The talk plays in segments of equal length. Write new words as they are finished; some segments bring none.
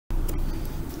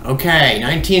Okay,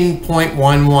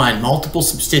 19.11, multiple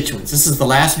substituents. This is the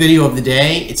last video of the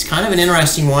day. It's kind of an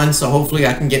interesting one, so hopefully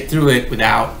I can get through it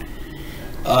without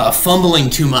fumbling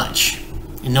too much.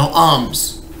 And no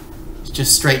ums. It's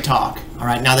just straight talk. All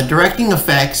right, now the directing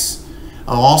effects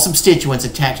of all substituents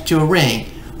attached to a ring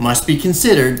must be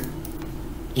considered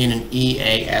in an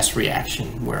EAS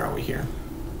reaction. Where are we here?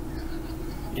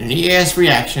 In an EAS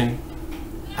reaction,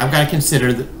 I've got to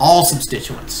consider all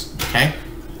substituents, okay?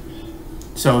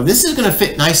 So this is going to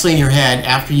fit nicely in your head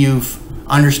after you've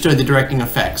understood the directing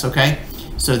effects, okay?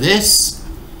 So this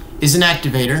is an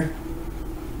activator,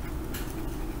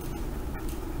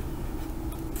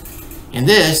 and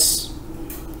this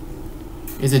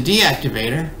is a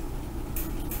deactivator,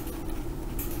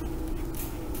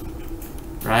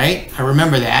 right? I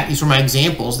remember that. These were my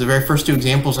examples, the very first two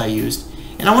examples I used.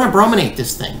 And I want to brominate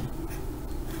this thing.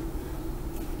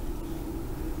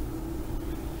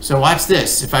 So watch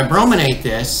this. If I brominate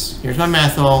this, here's my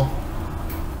methyl,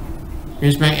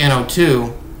 here's my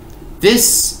NO2.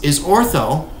 This is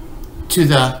ortho to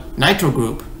the nitro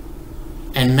group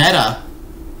and meta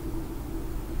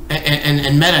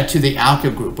and meta to the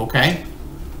alkyl group, okay?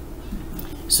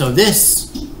 So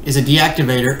this is a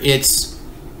deactivator. It's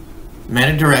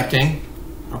meta directing,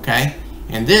 okay?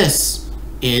 And this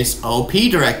is OP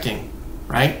directing,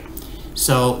 right?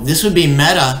 So this would be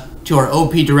meta to our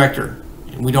OP director.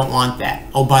 We don't want that.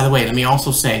 Oh, by the way, let me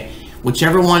also say,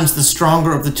 whichever one's the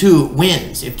stronger of the two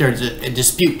wins if there's a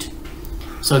dispute.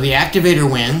 So the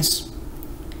activator wins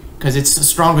because it's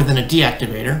stronger than a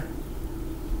deactivator,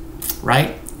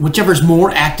 right? Whichever's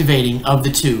more activating of the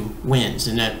two wins.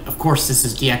 And that, of course, this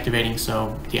is deactivating,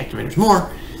 so deactivator's more.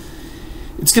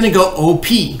 It's going to go OP.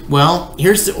 Well,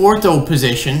 here's the ortho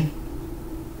position,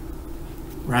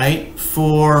 right?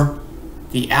 For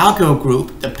the alkyl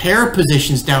group, the pair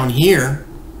positions down here.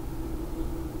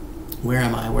 Where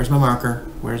am I? Where's my marker?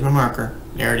 Where's my marker?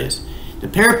 There it is. The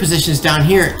pair positions down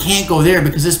here, it can't go there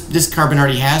because this carbon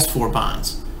already has 4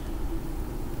 bonds.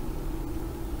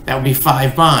 That would be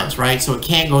 5 bonds, right? So it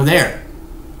can't go there.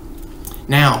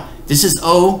 Now, this is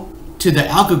O to the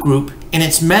alkyl group, and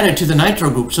it's meta to the nitro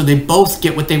group, so they both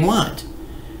get what they want.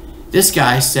 This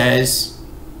guy says,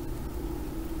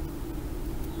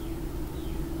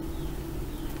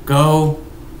 go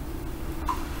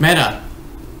meta.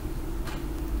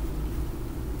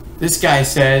 This guy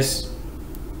says,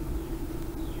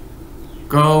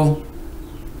 go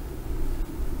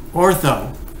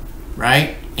ortho,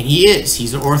 right? And he is.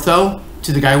 He's ortho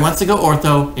to the guy who wants to go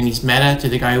ortho, and he's meta to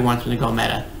the guy who wants to go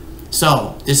meta.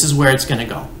 So this is where it's going to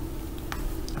go.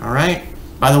 All right?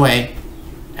 By the way,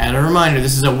 as a reminder,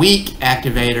 this is a weak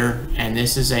activator, and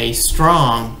this is a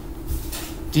strong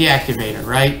deactivator,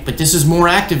 right? But this is more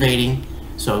activating.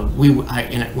 So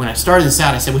when I started this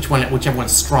out, I said whichever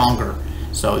one's stronger.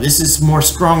 So this is more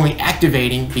strongly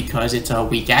activating because it's a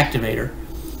weak activator,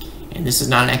 and this is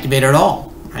not an activator at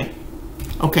all, right?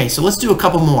 Okay, so let's do a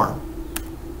couple more.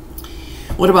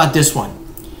 What about this one?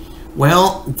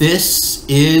 Well, this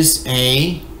is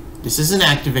an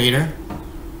activator,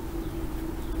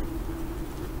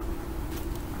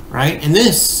 right? And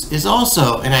this is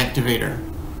also an activator,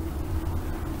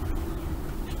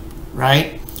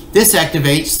 right? This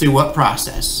activates through what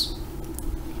process?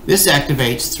 This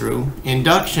activates through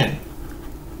induction.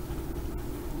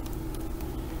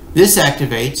 This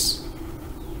activates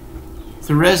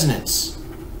through resonance.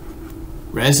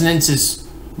 Resonance is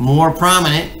more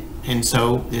prominent, and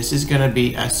so this is going to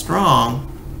be a strong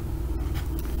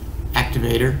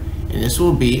activator, and this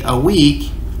will be a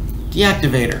weak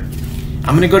deactivator.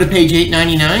 I'm going to go to page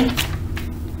 899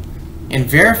 and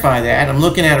verify that. I'm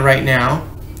looking at it right now.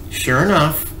 Sure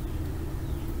enough,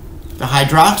 the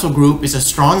hydroxyl group is a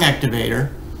strong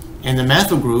activator, and the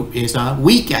methyl group is a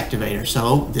weak activator.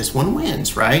 So this one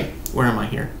wins, right? Where am I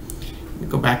here? Let me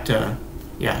go back to,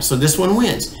 yeah, so this one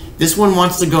wins. This one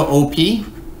wants to go OP.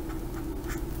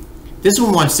 This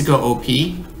one wants to go OP,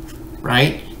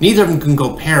 right? Neither of them can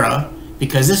go para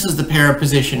because this is the para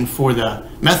position for the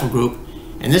methyl group,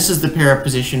 and this is the para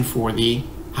position for the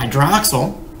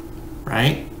hydroxyl,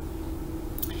 right?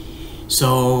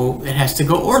 So it has to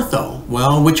go ortho.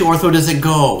 Well, which ortho does it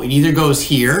go? It either goes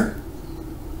here.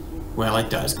 Well, it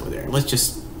does go there. Let's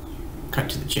just cut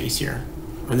to the chase here.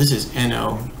 Or this is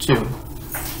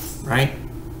NO2, right?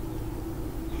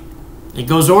 It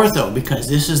goes ortho because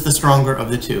this is the stronger of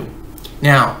the two.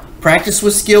 Now, practice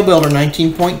with Skill Builder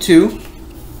 19.2.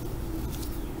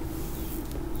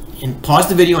 And pause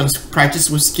the video and practice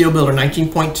with Skill Builder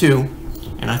 19.2.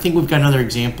 And I think we've got another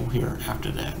example here after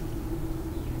that.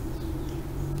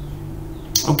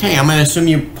 Okay, I'm going to assume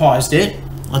you paused it.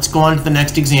 Let's go on to the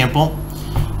next example.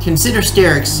 Consider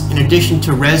sterics in addition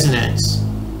to resonance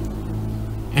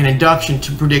and induction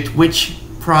to predict which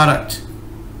product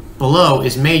below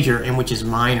is major and which is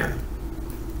minor.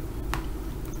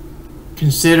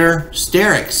 Consider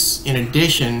sterics in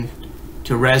addition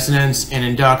to resonance and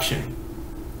induction.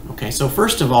 Okay, so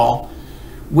first of all,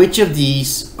 which of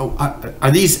these,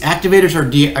 are these activators or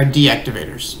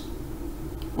deactivators?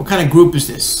 What kind of group is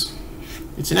this?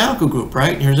 It's an alkyl group,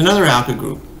 right? Here's another alkyl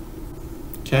group.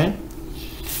 Okay,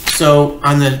 so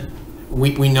on the,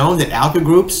 we know that alkyl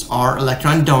groups are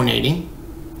electron donating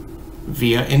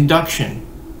via induction.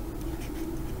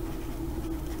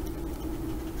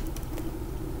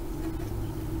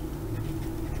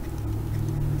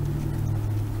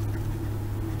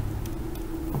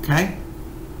 Okay,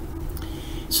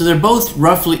 so they're both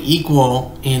roughly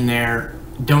equal in their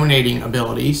donating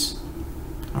abilities.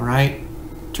 All right,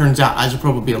 turns out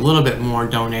isopropyl will be a little bit more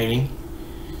donating,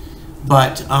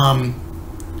 but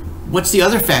what's the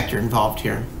other factor involved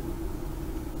here?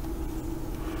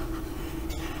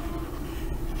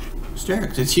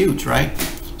 Sterics, it's huge, right?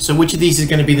 So which of these is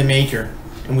going to be the major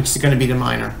and which is going to be the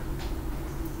minor?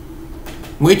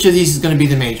 Which of these is going to be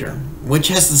the major? Which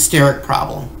has the steric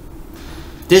problem?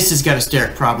 This has got a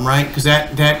steric problem, right? Because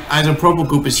that isopropyl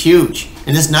group is huge.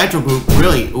 And this nitro group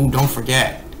really, ooh, don't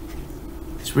forget.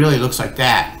 This really looks like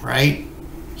that, right?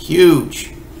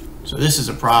 Huge. So this is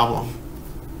a problem.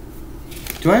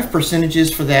 Do I have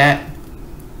percentages for that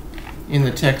in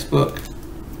the textbook?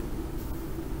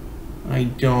 I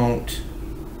don't.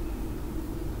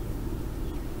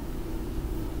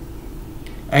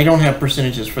 I don't have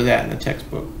percentages for that in the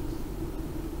textbook.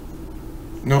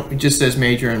 No, it just says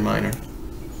major and minor.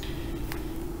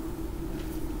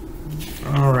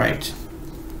 All right.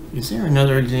 Is there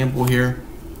another example here?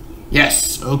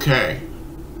 Yes. Okay.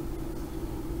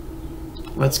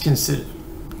 Let's consider.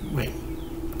 Wait.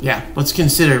 Yeah. Let's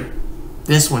consider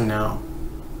this one now.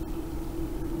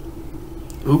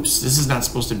 Oops. This is not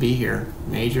supposed to be here.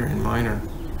 Major and minor.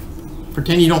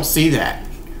 Pretend you don't see that.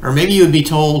 Or maybe you would be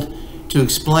told to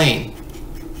explain.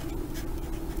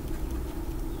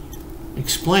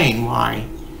 Explain why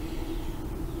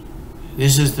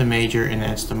this is the major and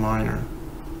that's the minor.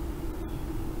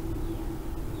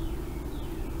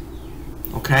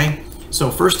 Okay, so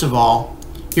first of all,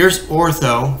 here's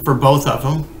ortho for both of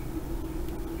them.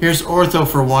 Here's ortho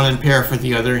for one and pair for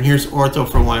the other, and here's ortho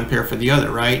for one and pair for the other,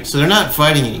 right? So they're not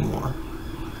fighting anymore.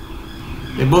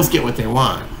 They both get what they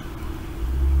want.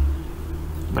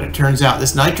 But it turns out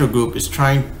this nitro group is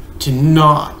trying to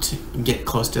not get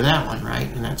close to that one, right?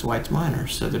 And that's why it's minor.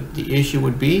 So the issue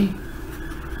would be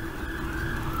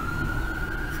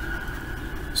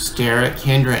steric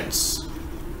hindrance.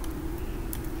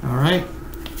 All right.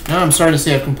 Now I'm starting to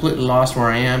say I've completely lost where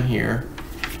I am here.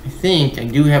 I think I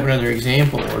do have another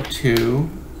example or two.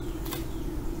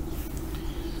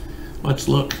 Let's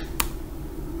look.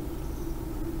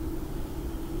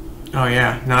 Oh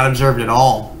yeah, not observed at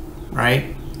all,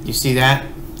 right? You see that?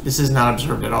 This is not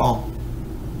observed at all.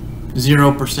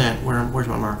 0%. Where's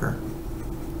my marker?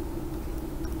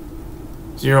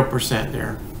 0%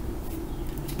 there.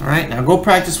 All right, now go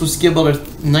practice with skill builder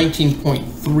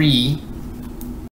 19.3.